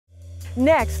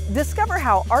Next, discover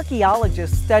how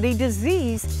archaeologists study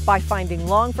disease by finding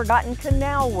long-forgotten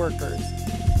canal workers.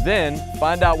 Then,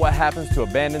 find out what happens to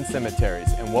abandoned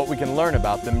cemeteries and what we can learn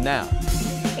about them now.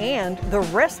 And the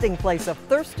resting place of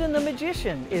Thurston the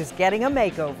Magician is getting a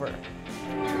makeover.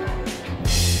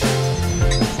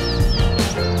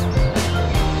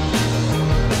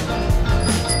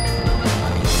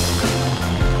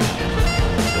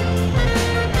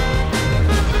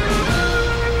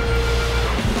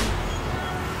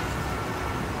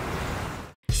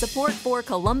 Support for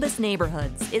Columbus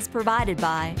Neighborhoods is provided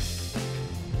by...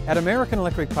 At American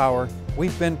Electric Power,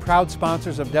 we've been proud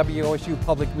sponsors of WOSU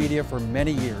Public Media for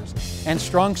many years and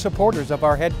strong supporters of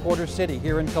our headquarters city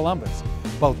here in Columbus,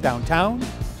 both downtown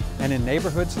and in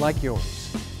neighborhoods like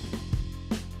yours.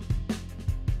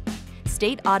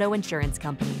 State Auto Insurance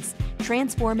Companies,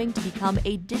 transforming to become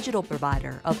a digital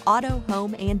provider of auto,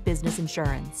 home, and business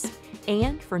insurance.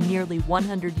 And for nearly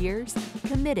 100 years,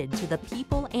 committed to the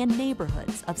people and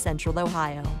neighborhoods of Central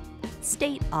Ohio.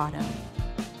 State Auto.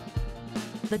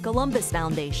 The Columbus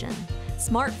Foundation.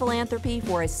 Smart philanthropy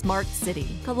for a smart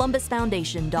city.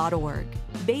 ColumbusFoundation.org.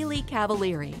 Bailey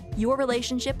Cavalieri. Your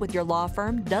relationship with your law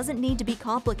firm doesn't need to be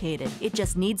complicated, it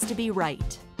just needs to be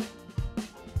right.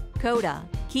 CODA.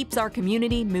 Keeps our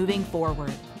community moving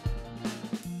forward.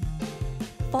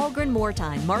 Falgren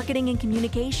Moortime Marketing and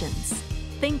Communications.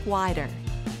 Think wider.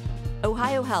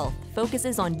 Ohio Health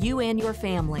focuses on you and your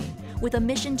family with a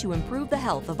mission to improve the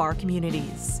health of our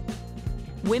communities.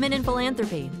 Women in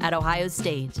Philanthropy at Ohio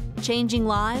State, changing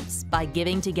lives by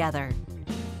giving together.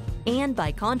 And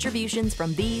by contributions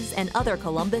from these and other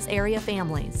Columbus area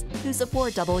families who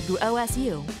support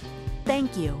WOSU.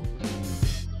 Thank you.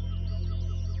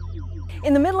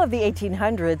 In the middle of the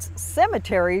 1800s,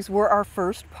 cemeteries were our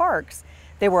first parks.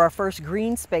 They were our first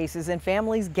green spaces, and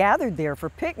families gathered there for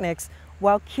picnics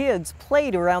while kids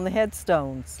played around the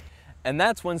headstones. And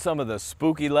that's when some of the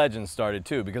spooky legends started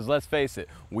too, because let's face it,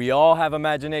 we all have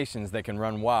imaginations that can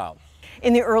run wild.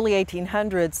 In the early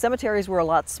 1800s, cemeteries were a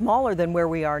lot smaller than where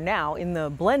we are now in the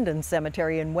Blendon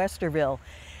Cemetery in Westerville.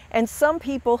 And some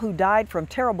people who died from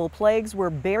terrible plagues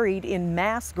were buried in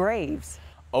mass graves.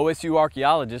 OSU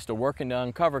archaeologists are working to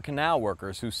uncover canal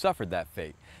workers who suffered that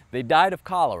fate. They died of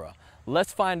cholera.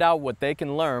 Let's find out what they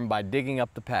can learn by digging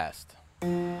up the past.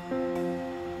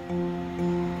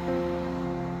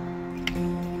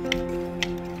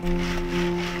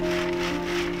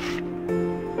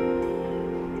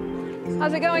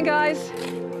 How's it going, guys?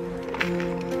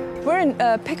 We're in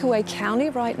Pickaway County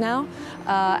right now,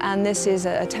 and this is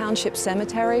a township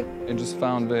cemetery. I just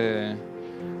found the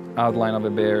outline of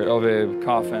a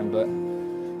coffin,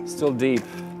 but still deep.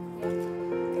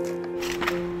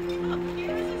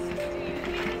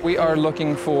 We are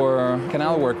looking for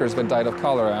canal workers that died of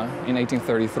cholera in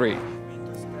 1833.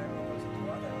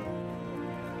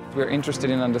 We're interested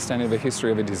in understanding the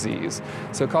history of a disease.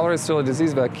 So cholera is still a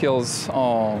disease that kills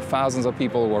thousands of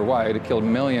people worldwide. It killed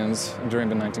millions during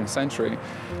the 19th century.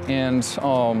 And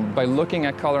by looking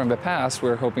at cholera in the past,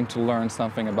 we're hoping to learn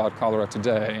something about cholera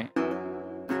today.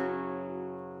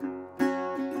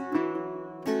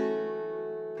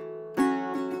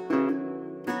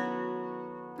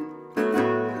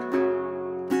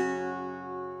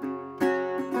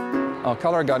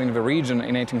 Cholera got into the region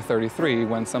in 1833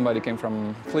 when somebody came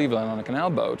from Cleveland on a canal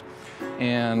boat.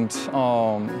 And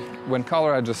when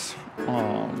cholera just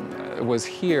was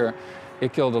here,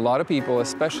 it killed a lot of people,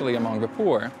 especially among the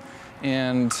poor.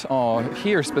 And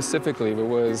here specifically, there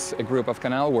was a group of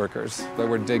canal workers that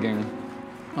were digging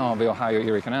the Ohio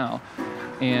Erie Canal.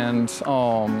 And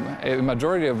a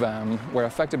majority of them were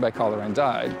affected by cholera and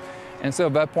died. And so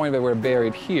at that point they were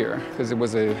buried here because it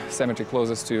was a cemetery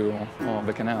closest to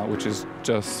the canal, which is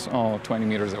just 20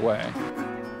 meters away.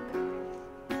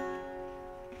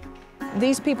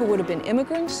 These people would have been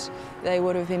immigrants. They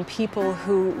would have been people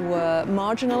who were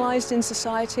marginalized in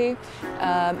society.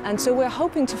 And so we're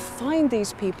hoping to find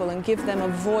these people and give them a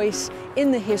voice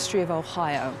in the history of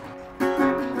Ohio.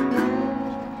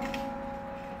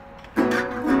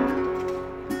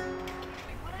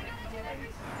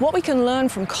 What we can learn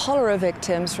from cholera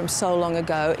victims from so long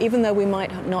ago, even though we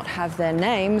might not have their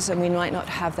names and we might not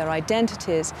have their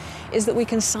identities, is that we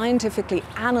can scientifically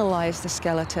analyze the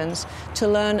skeletons to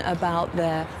learn about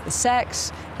their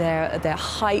sex, their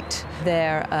height,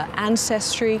 their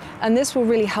ancestry, and this will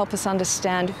really help us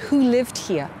understand who lived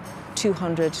here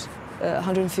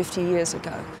 150 years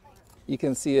ago. You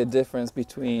can see a difference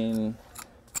between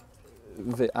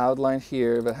the outline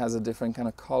here that has a different kind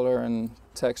of color and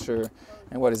texture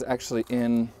and what is actually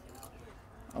in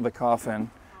the coffin.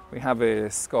 We have a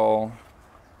skull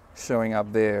showing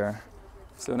up there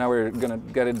So now we're going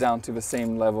to get it down to the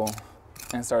same level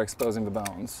and start exposing the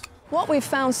bones. What we've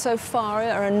found so far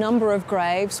are a number of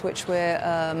graves which we're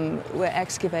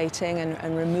excavating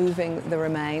and removing the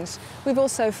remains. We've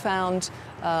also found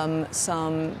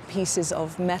some pieces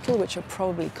of metal which are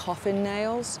probably coffin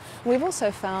nails. We've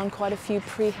also found quite a few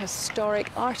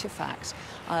prehistoric artifacts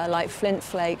like flint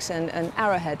flakes and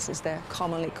arrowheads, as they're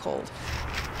commonly called.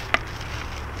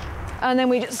 And then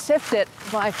we just sift it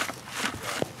by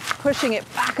pushing it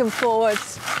back and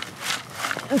forwards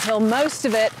until most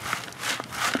of it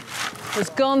has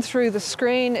gone through the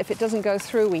screen. If it doesn't go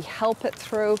through, we help it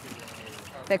through.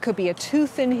 There could be a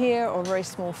tooth in here or a very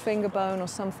small finger bone or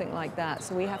something like that.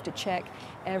 So we have to check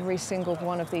every single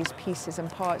one of these pieces and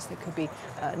parts. There could be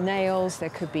nails, there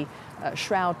could be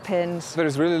shroud pins.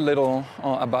 There's really little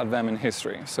about them in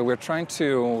history. So we're trying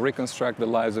to reconstruct the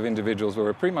lives of individuals who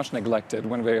were pretty much neglected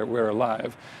when they were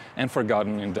alive and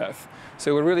forgotten in death.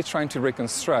 So we're really trying to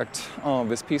reconstruct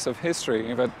this piece of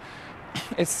history, but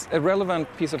it's a relevant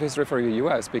piece of history for the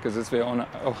U.S. because it's the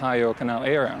Ohio Canal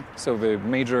era, so the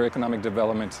major economic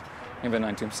development in the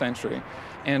 19th century.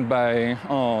 And by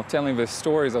telling the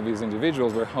stories of these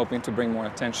individuals, we're hoping to bring more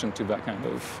attention to that kind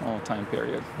of time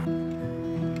period.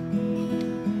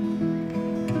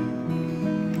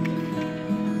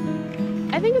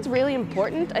 I think it's really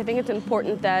important. I think it's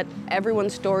important that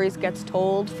everyone's stories gets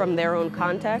told from their own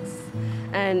context.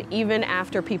 And even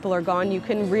after people are gone, you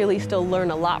can really still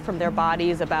learn a lot from their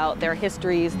bodies about their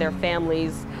histories, their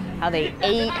families, how they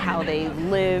ate, how they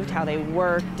lived, how they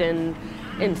worked, and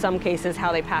in some cases,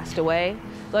 how they passed away.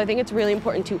 So I think it's really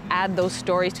important to add those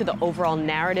stories to the overall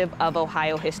narrative of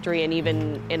Ohio history, and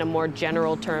even in a more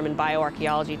general term in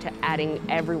bioarchaeology, to adding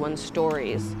everyone's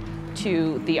stories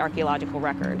to the archaeological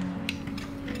record.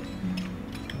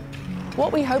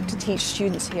 What we hope to teach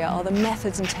students here are the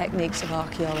methods and techniques of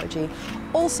archaeology,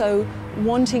 also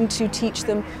wanting to teach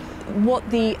them what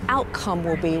the outcome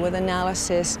will be with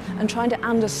analysis and trying to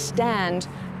understand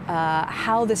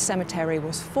how this cemetery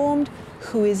was formed,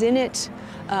 who is in it,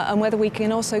 and whether we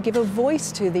can also give a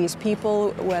voice to these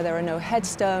people where there are no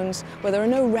headstones, where there are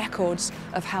no records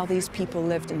of how these people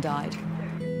lived and died.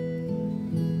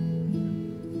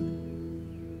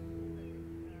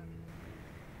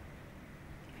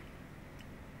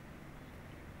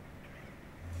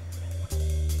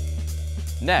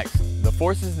 Next, the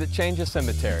forces that change a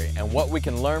cemetery and what we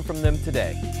can learn from them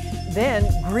today. Then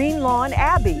Green Lawn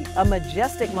Abbey, a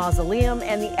majestic mausoleum,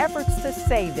 and the efforts to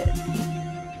save it.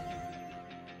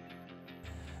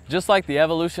 Just like the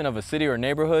evolution of a city or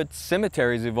neighborhood,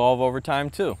 cemeteries evolve over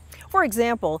time too. For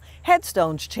example,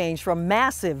 headstones change from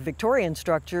massive Victorian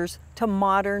structures to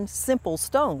modern, simple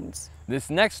stones. This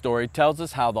next story tells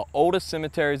us how the oldest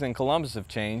cemeteries in Columbus have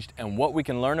changed and what we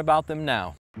can learn about them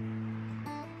now.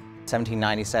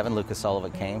 1797, Lucas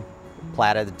Sullivan came,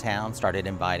 platted the town, started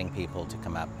inviting people to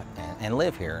come up and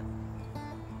live here.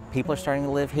 People are starting to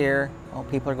live here. Well,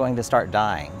 people are going to start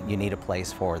dying. You need a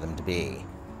place for them to be.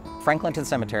 Franklinton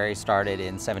Cemetery started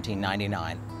in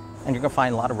 1799, and you're going to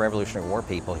find a lot of Revolutionary War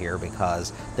people here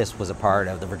because this was a part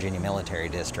of the Virginia Military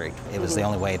District. It was the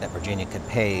only way that Virginia could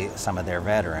pay some of their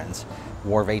veterans.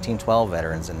 War of 1812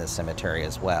 veterans in this cemetery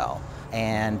as well,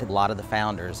 and a lot of the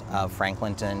founders of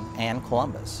Franklinton and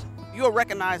Columbus. You'll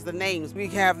recognize the names. We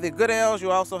have the Goodells,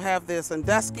 you also have the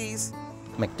Sandusky's,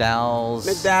 McDowell's,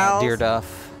 Deerduff.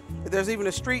 There's even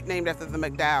a street named after the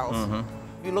McDowells.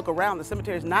 If you look around, the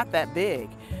cemetery is not that big.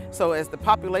 So as the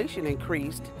population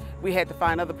increased, we had to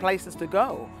find other places to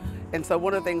go. And so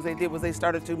one of the things they did was they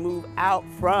started to move out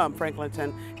from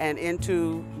Franklinton and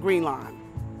into Green Lawn.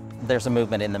 There's a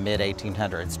movement in the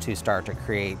mid-1800s to start to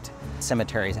create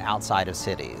cemeteries outside of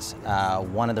cities.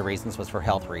 One of the reasons was for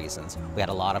health reasons. We had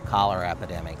a lot of cholera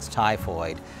epidemics,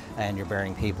 typhoid, and you're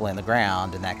burying people in the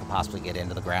ground, and that could possibly get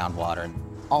into the groundwater.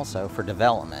 Also for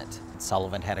development.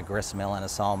 Sullivan had a grist mill and a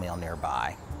sawmill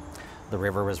nearby. The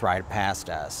river was right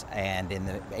past us, and in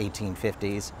the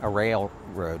 1850s, a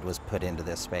railroad was put into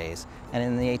this space. And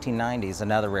in the 1890s,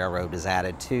 another railroad was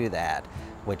added to that,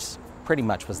 which pretty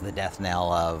much was the death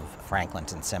knell of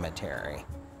Franklinton Cemetery.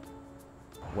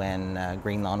 When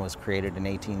Green Lawn was created in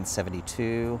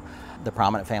 1872, the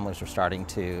prominent families were starting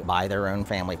to buy their own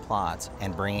family plots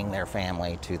and bringing their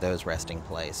family to those resting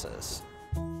places.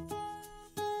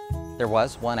 There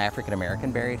was one African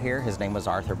American buried here. His name was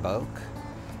Arthur Boak.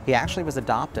 He actually was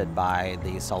adopted by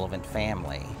the Sullivan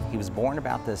family. He was born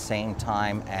about the same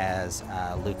time as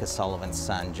Lucas Sullivan's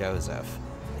son, Joseph.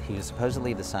 He was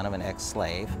supposedly the son of an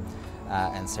ex-slave,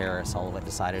 and Sarah Sullivan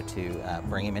decided to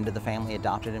bring him into the family,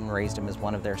 adopted him, and raised him as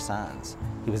one of their sons.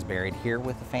 He was buried here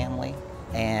with the family,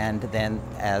 And then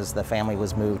as the family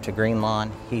was moved to Green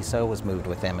Lawn, he so was moved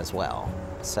with them as well.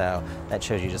 So that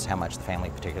shows you just how much the family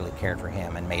particularly cared for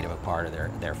him and made him a part of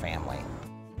their family.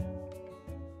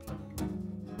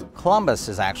 Columbus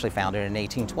is actually founded in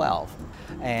 1812.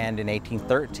 And in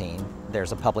 1813,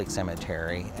 there's a public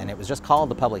cemetery, and it was just called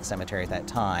the public cemetery at that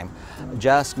time,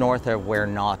 just north of where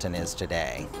Naughton is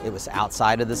today. It was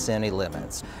outside of the city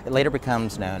limits. It later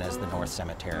becomes known as the North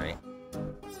Cemetery.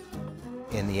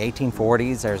 In the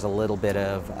 1840s, there's a little bit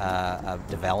of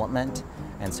development,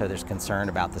 and so there's concern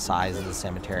about the size of the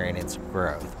cemetery and its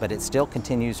growth. But it still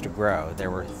continues to grow. There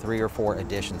were 3 or 4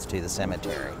 additions to the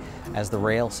cemetery. As the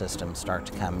rail systems start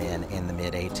to come in the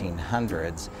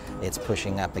mid-1800s, it's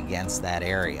pushing up against that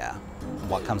area.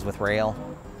 What comes with rail?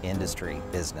 Industry,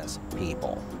 business,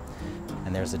 people.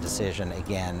 And there's a decision,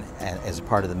 again, as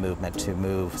part of the movement to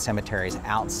move cemeteries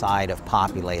outside of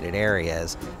populated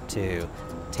areas to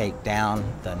take down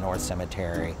the North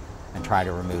Cemetery and try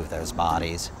to remove those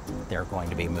bodies. They're going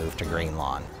to be moved to Green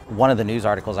Lawn. One of the news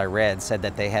articles I read said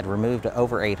that they had removed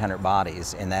over 800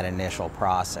 bodies in that initial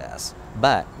process.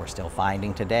 But we're still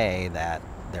finding today that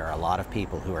there are a lot of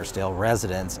people who are still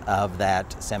residents of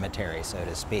that cemetery, so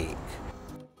to speak.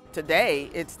 Today,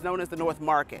 it's known as the North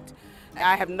Market.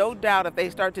 I have no doubt if they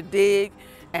start to dig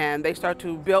and they start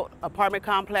to build apartment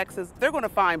complexes, they're going to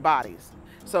find bodies.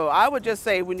 So I would just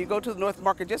say when you go to the North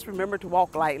Market, just remember to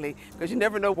walk lightly, because you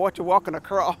never know what you're walking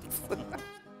across.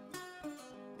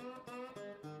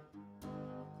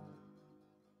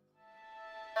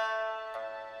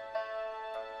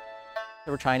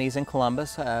 There were Chinese in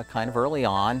Columbus kind of early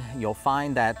on. You'll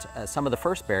find that some of the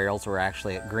first burials were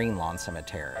actually at Green Lawn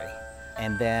Cemetery.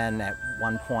 And then at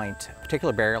one point, a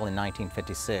particular burial in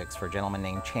 1956 for a gentleman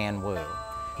named Chan Wu.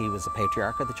 He was the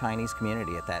patriarch of the Chinese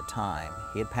community at that time.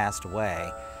 He had passed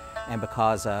away, and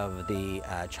because of the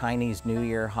Chinese New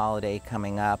Year holiday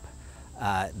coming up,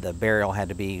 the burial had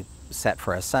to be set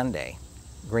for a Sunday.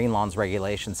 Green Lawn's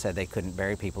regulations said they couldn't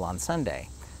bury people on Sunday,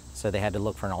 so they had to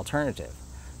look for an alternative.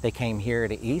 They came here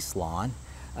to East Lawn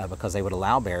because they would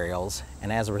allow burials,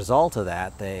 and as a result of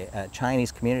that, the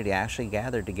Chinese community actually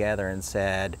gathered together and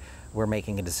said, we're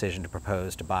making a decision to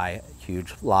propose to buy a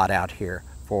huge lot out here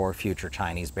for future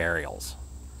Chinese burials.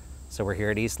 So we're here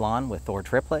at East Lawn with Thor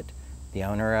Triplett, the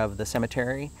owner of the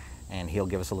cemetery, and he'll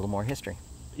give us a little more history.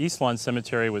 East Lawn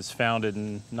Cemetery was founded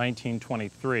in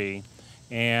 1923,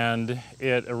 and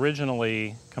it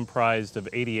originally comprised of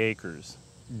 80 acres.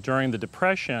 During the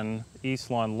Depression, East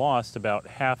Lawn lost about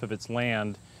half of its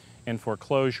land in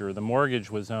foreclosure. The mortgage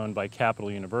was owned by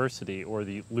Capital University, or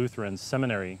the Lutheran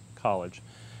Seminary College.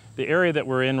 The area that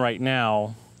we're in right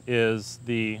now is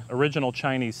the original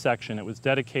Chinese section. It was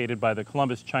dedicated by the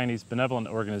Columbus Chinese Benevolent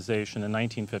Organization in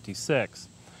 1956.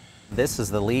 This is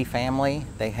the Lee family.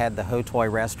 They had the Ho Toi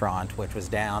restaurant, which was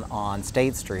down on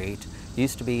State Street.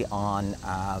 Used to be on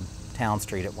Town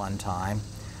Street at one time.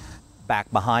 Back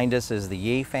behind us is the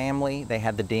Yi family. They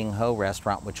had the Ding Ho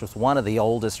restaurant, which was one of the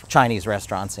oldest Chinese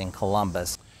restaurants in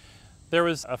Columbus. There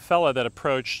was a fella that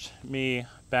approached me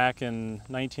back in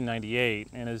 1998,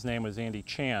 and his name was Andy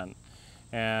Chan.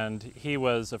 And he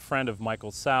was a friend of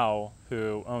Michael Tsao,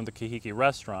 who owned the Kahiki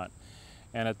restaurant.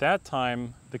 And at that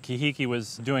time, the Kahiki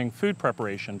was doing food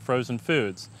preparation, frozen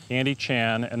foods. Andy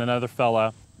Chan and another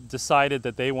fella decided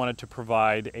that they wanted to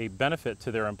provide a benefit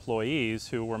to their employees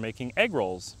who were making egg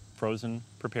rolls, frozen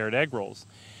prepared egg rolls,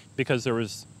 because there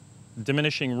was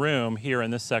diminishing room here in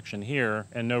this section here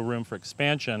and no room for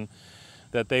expansion,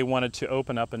 that they wanted to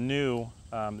open up a new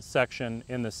section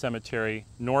in the cemetery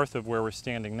north of where we're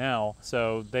standing now.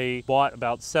 So they bought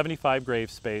about 75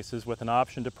 grave spaces with an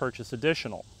option to purchase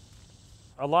additional.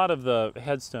 A lot of the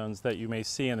headstones that you may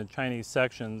see in the Chinese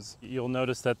sections, you'll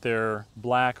notice that they're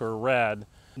black or red.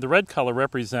 The red color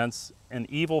represents an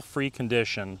evil-free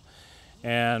condition,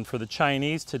 and for the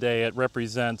Chinese today it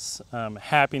represents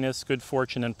happiness, good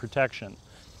fortune, and protection.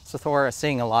 So Thor,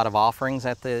 seeing a lot of offerings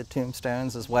at the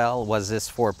tombstones as well. Was this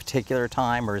for a particular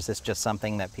time, or is this just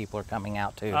something that people are coming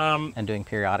out to and doing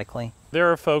periodically? There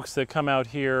are folks that come out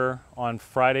here on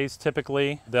Fridays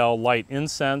typically. They'll light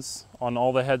incense on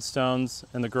all the headstones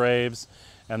and the graves,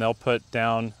 and they'll put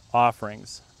down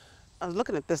offerings. I was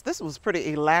looking at this. This was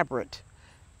pretty elaborate.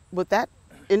 Would that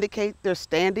indicate their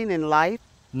standing in life?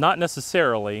 Not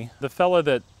necessarily. The fella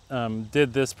that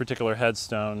did this particular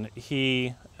headstone,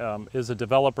 he is a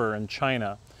developer in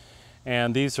China,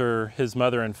 and these are his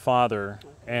mother and father,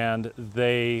 and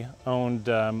they owned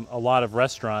a lot of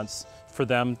restaurants. For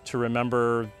them to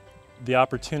remember the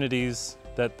opportunities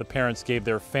that the parents gave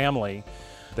their family,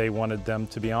 they wanted them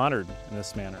to be honored in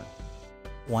this manner.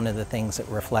 One of the things that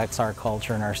reflects our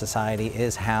culture and our society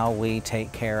is how we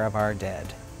take care of our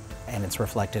dead. And it's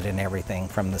reflected in everything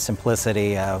from the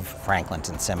simplicity of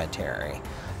Franklinton Cemetery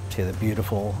to the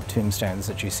beautiful tombstones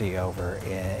that you see over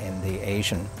in the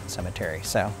Asian cemetery.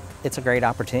 So it's a great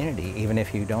opportunity, even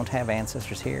if you don't have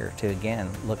ancestors here, to again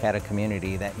look at a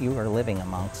community that you are living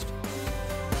amongst.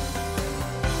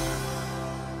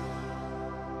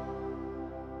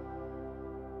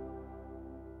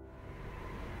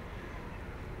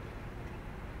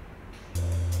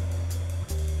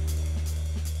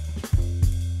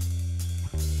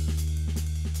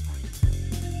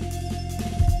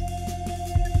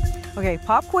 Okay,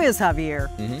 pop quiz, Javier.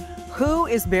 Who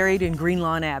is buried in Green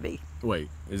Lawn Abbey? Wait,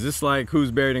 is this like who's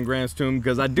buried in Grant's tomb?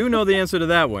 Because I do know the answer to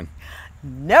that one.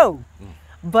 No,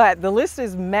 but the list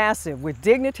is massive with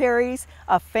dignitaries,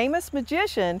 a famous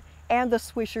magician, and the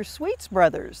Swisher Sweets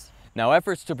brothers. Now,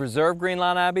 efforts to preserve Green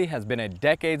Lawn Abbey has been a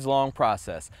decades-long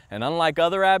process, and unlike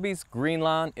other abbeys, Green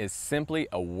Lawn is simply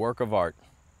a work of art.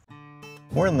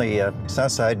 We're in the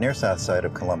near south side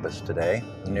of Columbus today,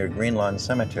 near Green Lawn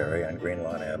Cemetery on Green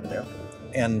Lawn Avenue.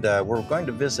 And we're going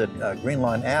to visit Green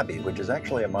Lawn Abbey, which is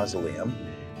actually a mausoleum.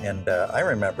 And I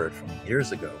remember it from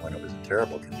years ago when it was in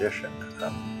terrible condition.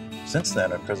 Since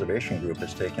then, a preservation group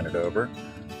has taken it over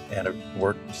and have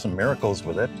worked some miracles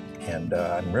with it. And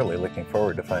I'm really looking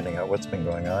forward to finding out what's been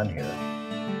going on here.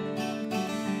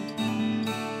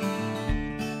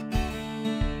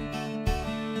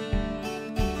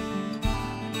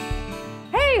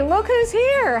 Hey, look who's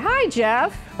here. Hi,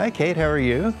 Jeff. Hi, Kate. How are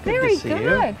you? Very to see you.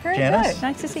 Very Janice? good.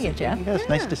 Nice to see you, Jeff. Yes,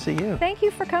 nice to see you. Thank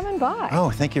you for coming by. Oh,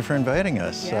 thank you for inviting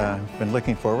us. Yeah. I've been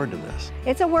looking forward to this.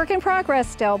 It's a work in progress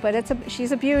still, but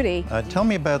she's a beauty. Tell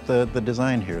me about the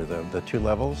design here, the two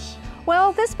levels.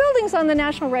 Well, this building's on the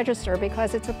National Register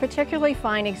because it's a particularly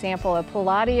fine example of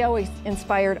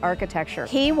Palladio-inspired architecture.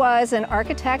 He was an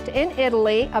architect in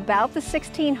Italy about the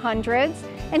 1600s,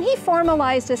 and he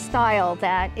formalized a style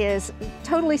that is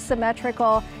totally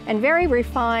symmetrical and very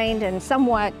refined and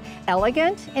somewhat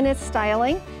elegant in its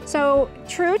styling. So,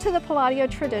 true to the Palladio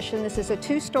tradition, this is a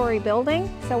two-story building.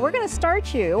 So we're going to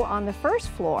start you on the first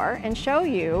floor and show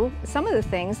you some of the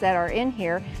things that are in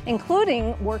here,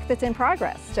 including work that's in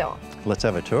progress still. Let's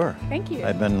have a tour. Thank you.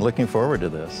 I've been looking forward to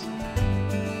this.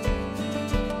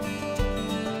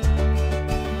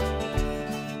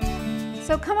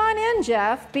 So come on in,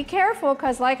 Jeff. Be careful,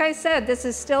 because like I said, this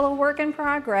is still a work in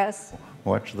progress.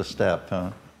 Watch the step,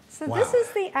 huh? So wow. This is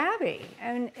the Abbey,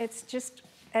 and it's just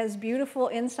as beautiful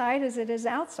inside as it is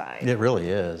outside. It really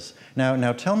is.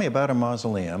 Now tell me about a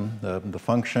mausoleum, the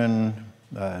function,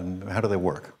 how do they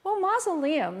work? Well,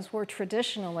 mausoleums were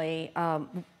traditionally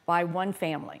by one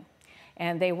family.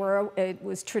 And it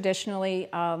was traditionally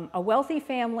a wealthy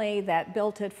family that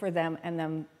built it for them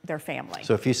and their family.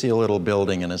 So if you see a little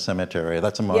building in a cemetery,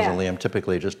 that's a mausoleum,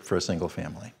 typically just for a single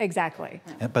family. Exactly.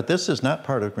 But this is not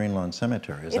part of Green Lawn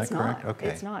Cemetery, is that correct? Okay.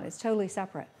 It's not. It's totally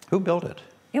separate. Who built it?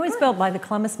 It was built by the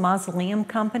Columbus Mausoleum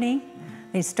Company.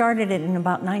 They started it in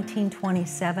about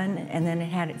 1927, and then it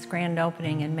had its grand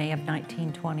opening in May of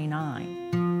 1929.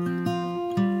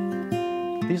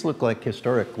 These look like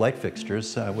historic light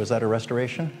fixtures. Was that a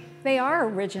restoration? They are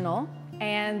original,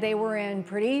 and they were in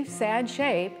pretty sad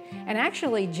shape. And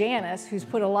actually, Janice, who's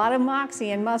put a lot of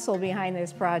moxie and muscle behind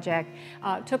this project,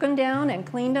 took them down and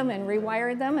cleaned them and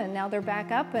rewired them, and now they're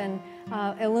back up and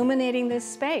illuminating this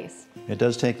space. It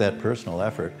does take that personal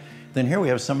effort. Then here we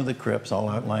have some of the crypts all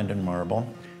outlined in marble.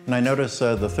 And I notice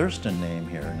the Thurston name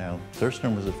here. Now,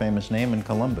 Thurston was a famous name in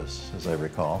Columbus, as I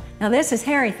recall. Now, this is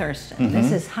Harry Thurston.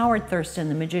 This is Howard Thurston,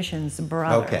 the magician's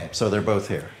brother. Okay, so they're both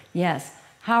here. Yes.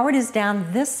 Howard is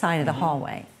down this side of the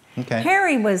hallway. Okay.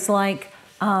 Harry was like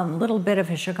a little bit of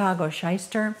a Chicago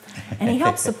shyster, and he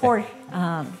helped support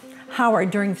Howard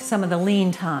during some of the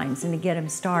lean times and to get him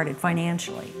started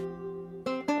financially.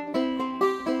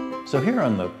 So here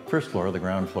on the first floor, the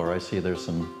ground floor, I see there's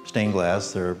some stained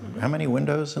glass. There are how many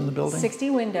windows in the building?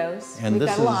 60 windows. And We've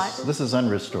got a lot. This is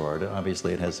unrestored.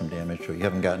 Obviously, it has some damage to it. You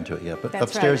haven't gotten to it yet, but That's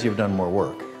upstairs right. you've done more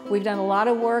work. We've done a lot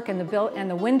of work, and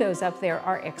the windows up there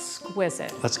are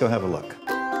exquisite. Let's go have a look.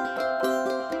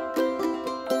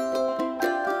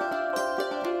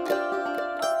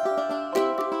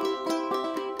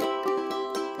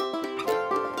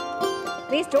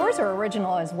 These doors are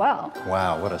original as well.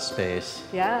 Wow, what a space.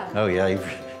 Yeah. Oh yeah,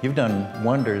 you've done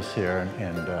wonders here,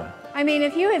 and I mean,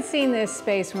 if you had seen this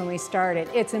space when we started,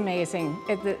 it's amazing.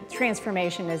 The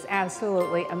transformation is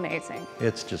absolutely amazing.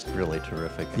 It's just really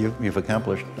terrific. You've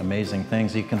accomplished amazing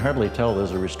things. You can hardly tell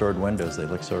those are restored windows. They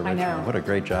look so original. I know. What a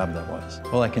great job that was.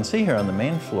 Well, I can see here on the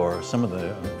main floor, some of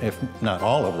the, if not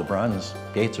all of the bronze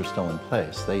gates are still in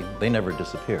place. They never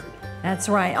disappeared. That's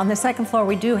right. On the second floor,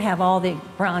 we do have all the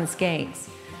bronze gates.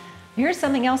 Here's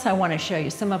something else I want to show you,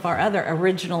 some of our other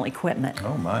original equipment.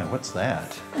 Oh my, what's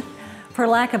that? For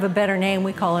lack of a better name,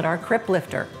 we call it our crypt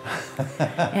lifter.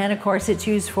 And of course, it's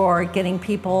used for getting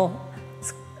people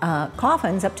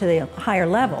coffins up to the higher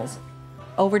levels.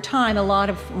 Over time,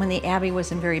 when the Abbey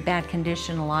was in very bad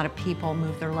condition, a lot of people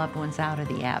moved their loved ones out of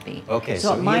the Abbey. Okay,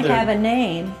 so it might have a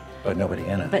name, but nobody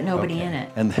in it. But nobody okay. in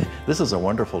it. And this is a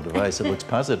wonderful device. It looks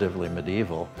positively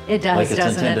medieval. It does, like it's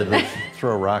doesn't intended to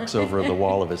throw rocks over the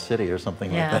wall of a city or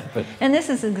something like that. But and this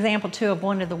is an example, too, of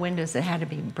one of the windows that had to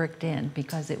be bricked in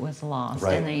because it was lost.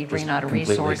 Right. And they Just ran out of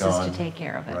completely resources gone. to take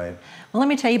care of it. Right. Well, let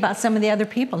me tell you about some of the other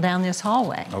people down this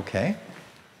hallway. Okay.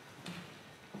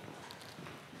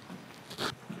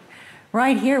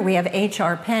 Right here we have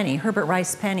H.R. Penny, Herbert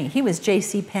Rice Penny. He was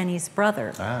J.C. Penny's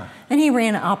brother. And he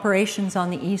ran operations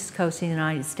on the East Coast of the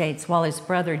United States while his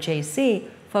brother J.C.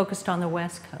 focused on the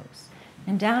West Coast.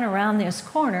 And down around this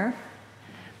corner,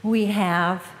 we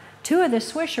have two of the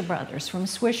Swisher brothers from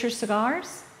Swisher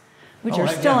Cigars, which are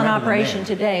still in operation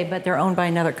today, but they're owned by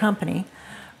another company.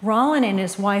 Rollin and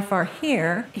his wife are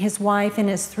here. His wife and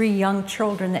his 3 young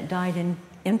children that died in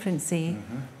infancy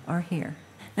are here.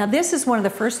 Now this is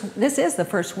the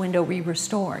first window we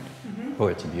restored. Oh,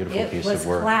 it's a beautiful piece of work. It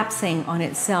was collapsing on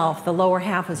itself. The lower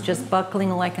half was just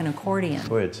buckling like an accordion.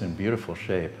 Boy, it's in beautiful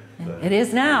shape. It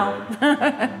is now.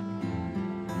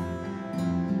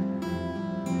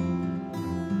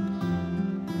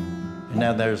 And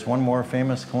now there's one more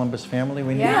famous Columbus family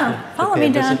we need to follow pay me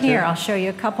a down visit to? here. I'll show you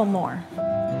a couple more.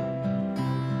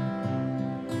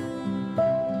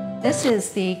 This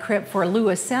is the crypt for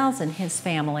Louis Sells and his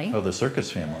family. Oh, the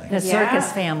Circus family. The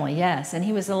Circus family, yes. And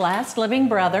he was the last living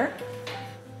brother.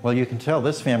 Well, you can tell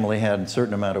this family had a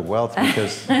certain amount of wealth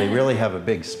because they really have a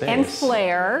big space. And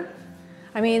flair.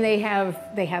 I mean, they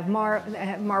have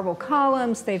marble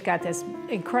columns. They've got this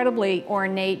incredibly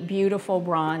ornate, beautiful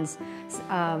bronze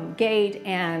gate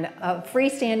and a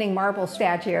freestanding marble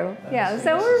statue. Yeah,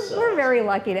 so we're very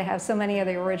lucky to have so many of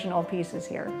the original pieces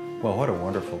here. Well, what a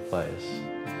wonderful place.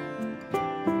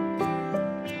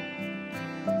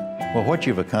 Well, what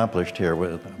you've accomplished here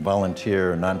with a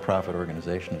volunteer nonprofit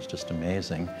organization is just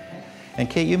amazing. And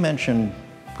Kate, you mentioned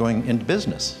going into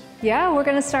business. Yeah, we're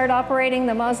going to start operating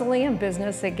the mausoleum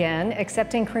business again,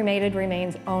 accepting cremated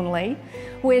remains only,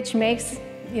 which makes,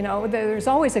 there's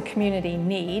always a community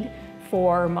need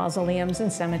for mausoleums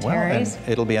and cemeteries. Well, and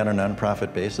it'll be on a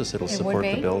nonprofit basis. It'll support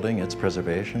the building, its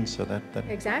preservation, so that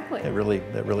exactly. that really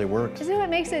works. Isn't what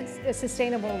makes it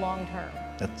sustainable long term?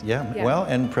 Yeah, well,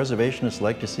 and preservationists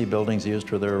like to see buildings used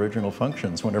for their original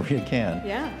functions whenever you can.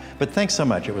 Yeah. But thanks so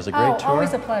much. It was a great tour.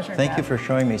 Always a pleasure. Thank you for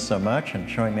showing me so much and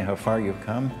showing me how far you've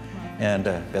come. And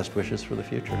best wishes for the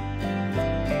future.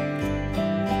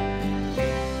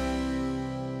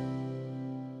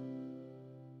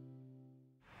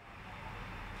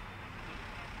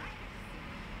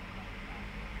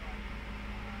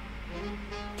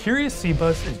 Curious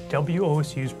C-Bus is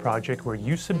WOSU's project where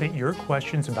you submit your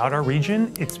questions about our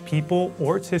region, its people,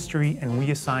 or its history, and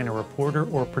we assign a reporter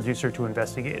or producer to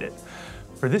investigate it.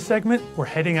 For this segment, we're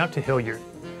heading out to Hilliard.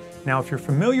 Now, if you're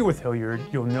familiar with Hilliard,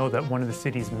 you'll know that one of the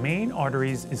city's main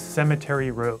arteries is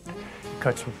Cemetery Road. It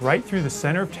cuts right through the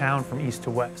center of town from east to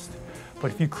west.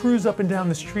 But if you cruise up and down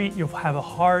the street, you'll have a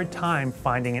hard time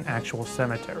finding an actual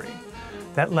cemetery.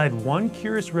 That led one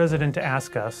curious resident to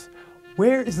ask us,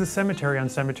 where is the cemetery on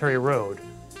Cemetery Road?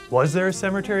 Was there a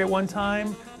cemetery at one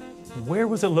time? Where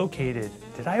was it located?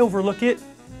 Did I overlook it?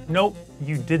 Nope,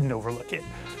 you didn't overlook it.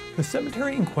 The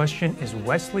cemetery in question is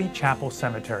Wesley Chapel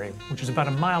Cemetery, which is about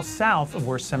a mile south of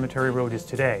where Cemetery Road is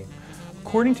today.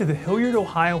 According to the Hilliard,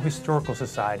 Ohio Historical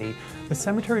Society, the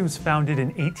cemetery was founded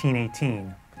in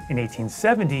 1818. In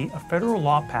 1870, a federal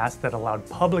law passed that allowed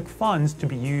public funds to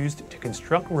be used to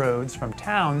construct roads from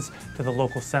towns to the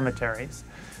local cemeteries.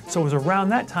 So it was around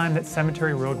that time that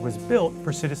Cemetery Road was built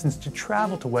for citizens to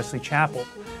travel to Wesley Chapel.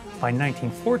 By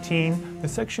 1914, the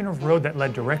section of road that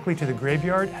led directly to the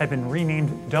graveyard had been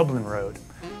renamed Dublin Road.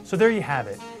 So there you have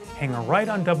it. Hang a right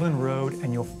on Dublin Road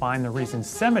and you'll find the reason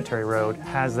Cemetery Road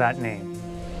has that name.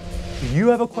 Do you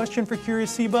have a question for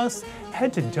Curious C-Bus?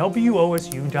 Head to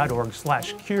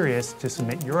wosu.org/curious to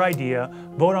submit your idea,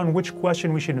 vote on which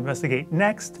question we should investigate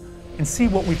next, and see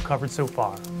what we've covered so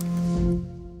far.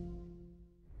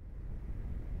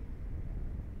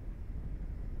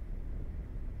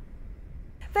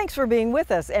 Thanks for being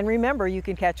with us, and remember, you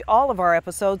can catch all of our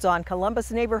episodes on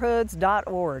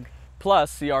columbusneighborhoods.org. Plus,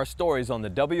 see our stories on the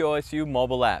WOSU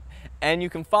mobile app, and you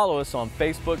can follow us on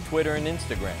Facebook, Twitter, and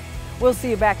Instagram. We'll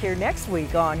see you back here next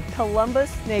week on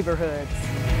Columbus Neighborhoods.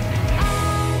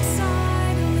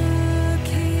 Outside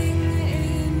looking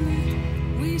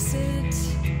in, we sit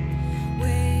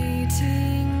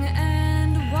waiting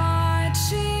and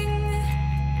watching.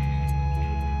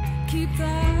 Keep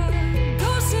the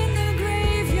ghosts in the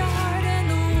graveyard and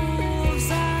the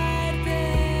wolves at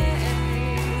bay.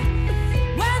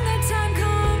 When the time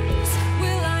comes,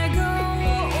 will I go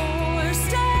or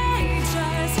stay?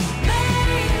 Just lay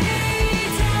me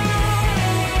down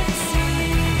and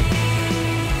sleep.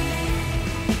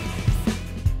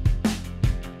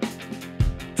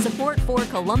 Support for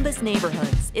Columbus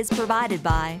Neighborhoods is provided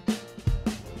by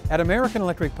At American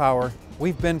Electric Power,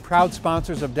 we've been proud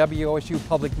sponsors of WOSU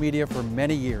Public Media for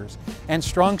many years and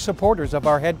strong supporters of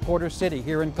our headquarters city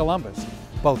here in Columbus,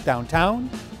 both downtown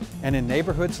and in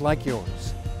neighborhoods like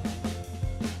yours.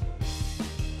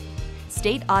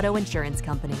 State Auto Insurance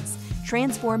Companies,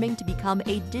 transforming to become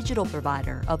a digital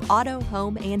provider of auto,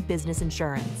 home, and business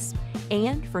insurance.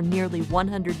 And for nearly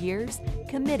 100 years,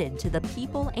 committed to the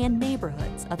people and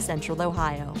neighborhoods of Central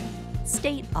Ohio.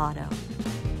 State Auto.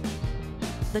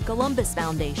 The Columbus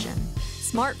Foundation.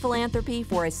 Smart philanthropy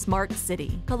for a smart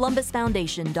city.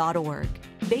 ColumbusFoundation.org.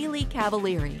 Bailey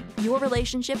Cavalieri. Your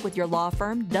relationship with your law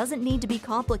firm doesn't need to be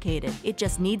complicated, it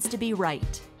just needs to be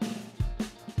right.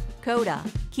 CODA.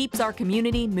 Keeps our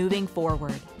community moving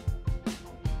forward.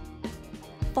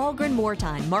 Falgren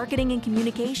Moortime Marketing and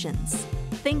Communications.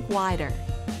 Think wider.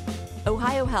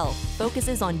 Ohio Health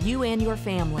focuses on you and your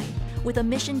family with a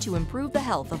mission to improve the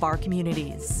health of our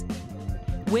communities.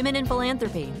 Women in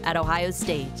Philanthropy at Ohio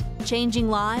State, changing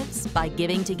lives by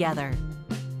giving together.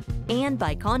 And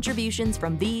by contributions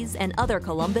from these and other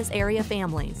Columbus area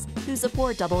families who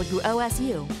support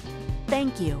WOSU.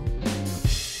 Thank you.